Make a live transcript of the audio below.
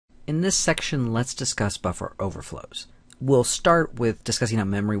In this section, let's discuss buffer overflows. We'll start with discussing how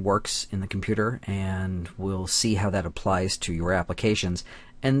memory works in the computer, and we'll see how that applies to your applications.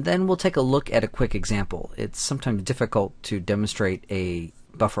 And then we'll take a look at a quick example. It's sometimes difficult to demonstrate a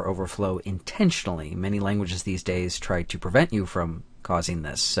buffer overflow intentionally. Many languages these days try to prevent you from causing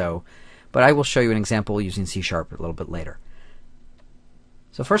this. But I will show you an example using C# a little bit later.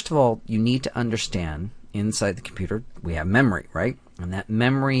 So first of all, you need to understand inside the computer we have memory, right? And that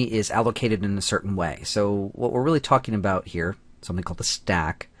memory is allocated in a certain way. So what we're really talking about here, something called the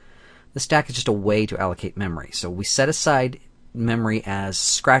stack. The stack is just a way to allocate memory. So we set aside memory as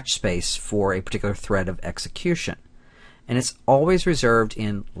scratch space for a particular thread of execution. And it's always reserved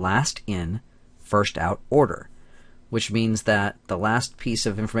in last in, first out order, which means that the last piece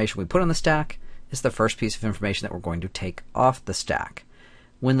of information we put on the stack is the first piece of information that we're going to take off the stack.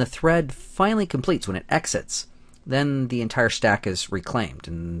 When the thread finally completes, when it exits, then the entire stack is reclaimed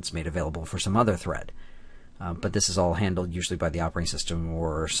and it's made available for some other thread. But this is all handled usually by the operating system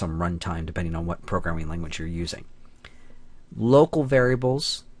or some runtime, depending on what programming language you're using. Local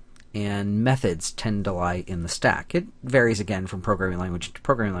variables and methods tend to lie in the stack. It varies again from programming language to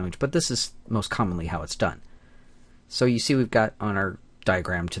programming language, but this is most commonly how it's done. So you see we've got on our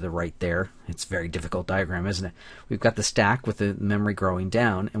diagram to the right there, it's a very difficult diagram, isn't it? We've got the stack with the memory growing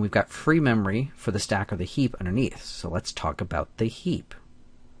down, and we've got free memory for the stack or the heap underneath. So let's talk about the heap.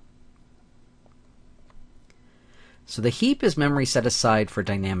 So the heap is memory set aside for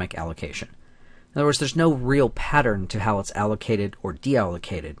dynamic allocation. In other words, there's no real pattern to how it's allocated or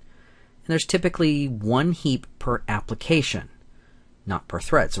deallocated. And there's typically one heap per application, not per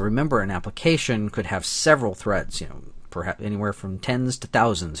thread. So remember, an application could have several threads, perhaps anywhere from tens to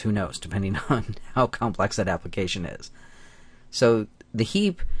thousands, who knows, depending on how complex that application is. So the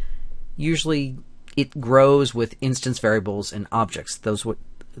heap, usually it grows with instance variables and objects. Those would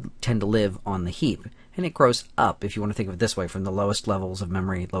tend to live on the heap. And it grows up, if you want to think of it this way, from the lowest levels of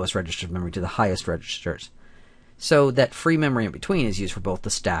memory, lowest registers of memory, to the highest registers. So that free memory in between is used for both the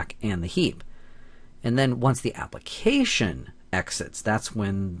stack and the heap. And then once the application exits, that's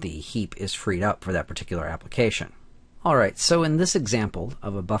when the heap is freed up for that particular application. Alright, so in this example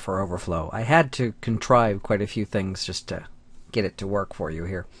of a buffer overflow, I had to contrive quite a few things just to get it to work for you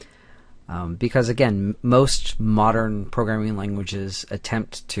here. Because again, most modern programming languages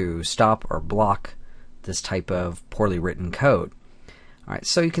attempt to stop or block this type of poorly written code. Alright,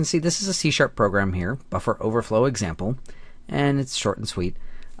 so you can see this is a C# program here, buffer overflow example, and it's short and sweet.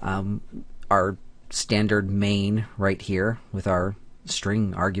 Our standard main right here with our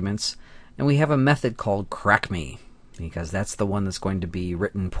string arguments, and we have a method called crackMe, because that's the one that's going to be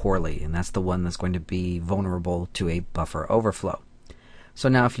written poorly, and that's the one that's going to be vulnerable to a buffer overflow. So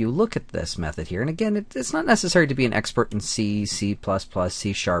now if you look at this method here, and again, it's not necessary to be an expert in C, C++,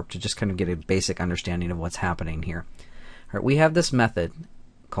 C# to just kind of get a basic understanding of what's happening here. All right, we have this method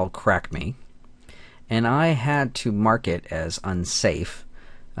called crackMe, and I had to mark it as unsafe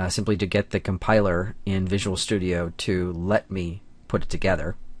simply to get the compiler in Visual Studio to let me put it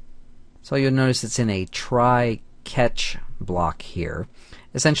together. So you'll notice it's in a try-catch block here.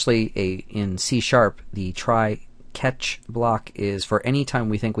 Essentially, in C#, the try-catch block is for any time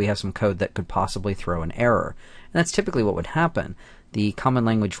we think we have some code that could possibly throw an error. And that's typically what would happen. The common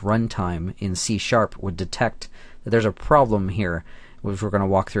language runtime in C# would detect that there's a problem here, which we're going to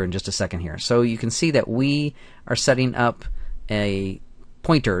walk through in just a second here. So you can see that we are setting up a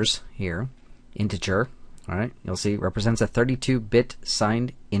pointers here, integer. All right, you'll see it represents a 32-bit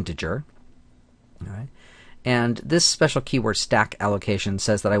signed integer. All right. And this special keyword stack allocation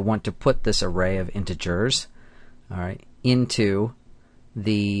says that I want to put this array of integers, all right, into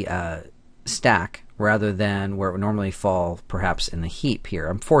the stack rather than where it would normally fall, perhaps in the heap here.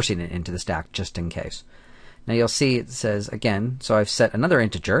 I'm forcing it into the stack just in case. Now you'll see it says again, so I've set another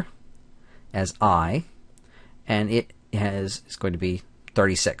integer as I, and it's going to be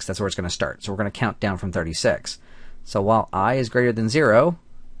 36. That's where it's going to start. So we're going to count down from 36. So while I is greater than 0,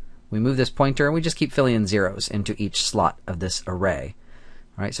 we move this pointer and we just keep filling in zeros into each slot of this array.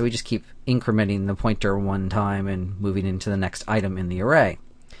 All right, so we just keep incrementing the pointer one time and moving into the next item in the array.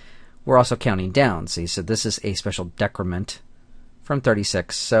 We're also counting down. See, so this is a special decrement from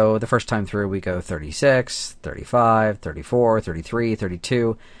 36. So the first time through we go 36, 35, 34, 33,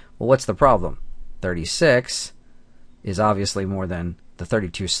 32. Well, what's the problem? 36 is obviously more than the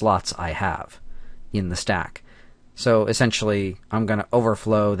 32 slots I have in the stack. So essentially, I'm going to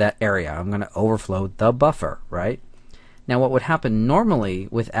overflow that area. I'm going to overflow the buffer, right? Now, what would happen normally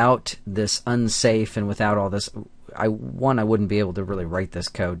without this unsafe and without all this, one, I wouldn't be able to really write this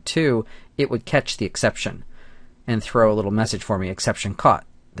code. Two, it would catch the exception and throw a little message for me, exception caught.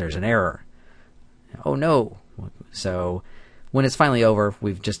 there's an error. Oh no. So when it's finally over,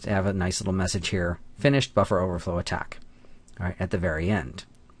 we just have a nice little message here, finished buffer overflow attack, all right, at the very end.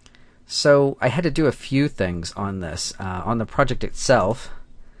 So I had to do a few things on this. On the project itself,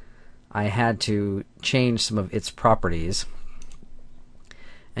 I had to change some of its properties.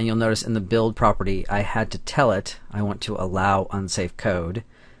 And you'll notice in the build property, I had to tell it I want to allow unsafe code.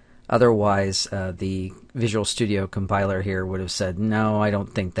 Otherwise, the Visual Studio compiler here would have said, no, I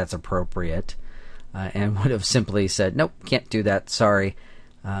don't think that's appropriate. And would have simply said, nope, can't do that, sorry.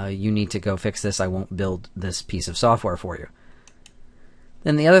 You need to go fix this. I won't build this piece of software for you.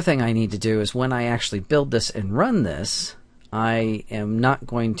 Then the other thing I need to do is when I actually build this and run this, I am not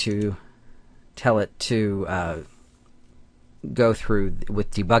going to tell it to go through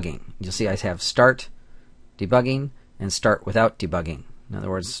with debugging. You'll see I have start debugging and start without debugging. In other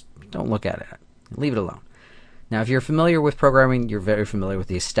words, don't look at it. Leave it alone. Now, if you're familiar with programming, you're very familiar with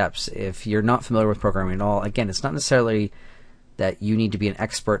these steps. If you're not familiar with programming at all, again, it's not necessarily that you need to be an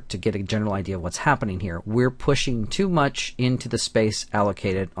expert to get a general idea of what's happening here. We're pushing too much into the space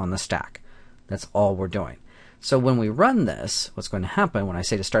allocated on the stack. That's all we're doing. So when we run this, what's going to happen when I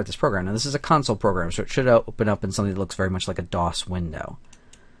say to start this program, now this is a console program, so it should open up in something that looks very much like a DOS window.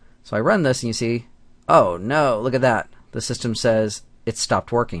 So I run this and you see, oh no, look at that. The system says it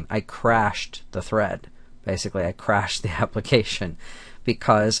stopped working. I crashed the thread. Basically, I crashed the application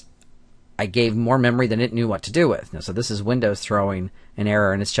because I gave more memory than it knew what to do with. Now, so this is Windows throwing an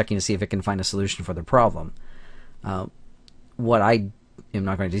error and it's checking to see if it can find a solution for the problem. What I am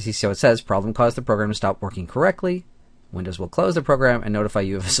not going to do, so it says problem caused the program to stop working correctly. Windows will close the program and notify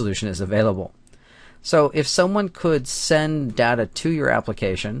you if a solution is available. So if someone could send data to your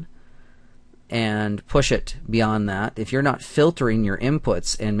application and push it beyond that, if you're not filtering your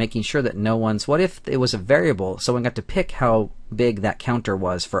inputs and making sure that no one's, what if it was a variable, someone got to pick how big that counter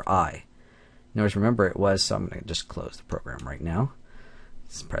was for I? Notice, remember it was, so I'm going to just close the program right now.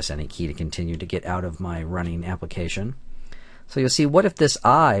 Let's press any key to continue to get out of my running application. So you'll see, what if this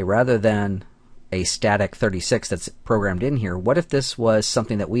I, rather than a static 36 that's programmed in here, what if this was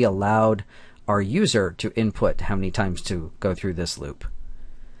something that we allowed our user to input how many times to go through this loop?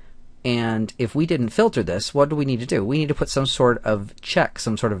 And if we didn't filter this, what do we need to do? We need to put some sort of check,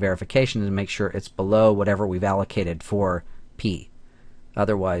 some sort of verification to make sure it's below whatever we've allocated for P.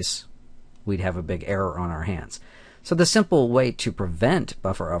 Otherwise, we'd have a big error on our hands. So the simple way to prevent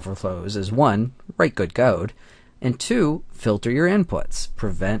buffer overflows is, one, write good code, and two, filter your inputs.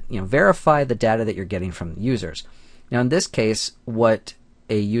 Verify the data that you're getting from the users. Now in this case, what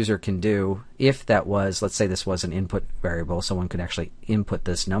a user can do, if that was, let's say this was an input variable, someone could actually input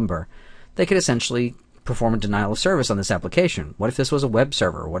this number, they could essentially perform a denial of service on this application. What if this was a web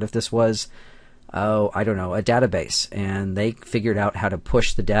server? What if this was, I don't know, a database, and they figured out how to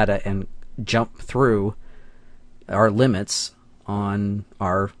push the data and jump through our limits on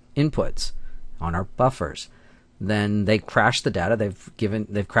our inputs, on our buffers? Then they crash the data,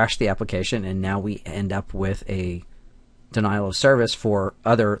 they've crashed the application, and now we end up with a denial of service for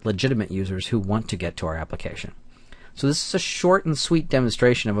other legitimate users who want to get to our application. So this is a short and sweet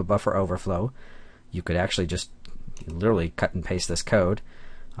demonstration of a buffer overflow. You could actually just literally cut and paste this code.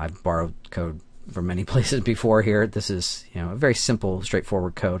 I've borrowed code from many places before here. This is a very simple,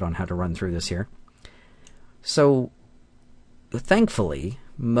 straightforward code on how to run through this here. So thankfully,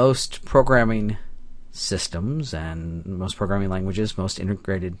 most programming systems and most programming languages, most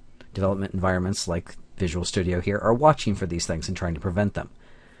integrated development environments like Visual Studio here are watching for these things and trying to prevent them.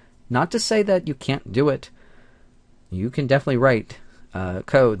 Not to say that you can't do it. You can definitely write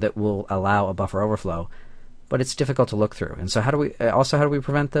code that will allow a buffer overflow, but it's difficult to look through. And so how do we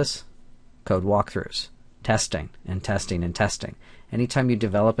prevent this? Code walkthroughs, testing and testing and testing. Anytime you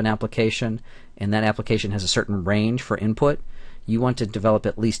develop an application and that application has a certain range for input, you want to develop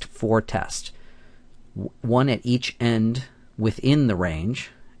at least 4 tests. One at each end within the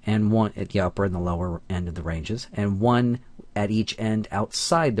range, and one at the upper and the lower end of the ranges, and one at each end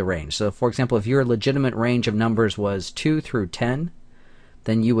outside the range. So for example, if your legitimate range of numbers was 2 through 10,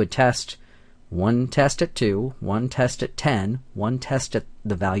 then you would test one test at 2, one test at 10, one test at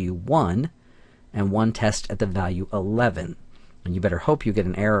the value 1, and one test at the value 11. And you better hope you get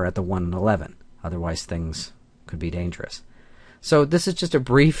an error at the 1 and 11. Otherwise things could be dangerous. So this is just a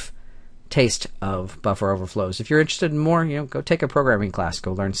brief taste of buffer overflows. If you're interested in more, go take a programming class.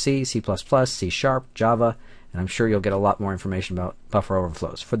 Go learn C, C++, C#, Java, and I'm sure you'll get a lot more information about buffer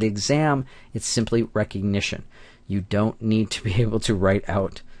overflows. For the exam, it's simply recognition. You don't need to be able to write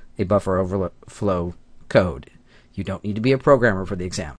out a buffer overflow code. You don't need to be a programmer for the exam.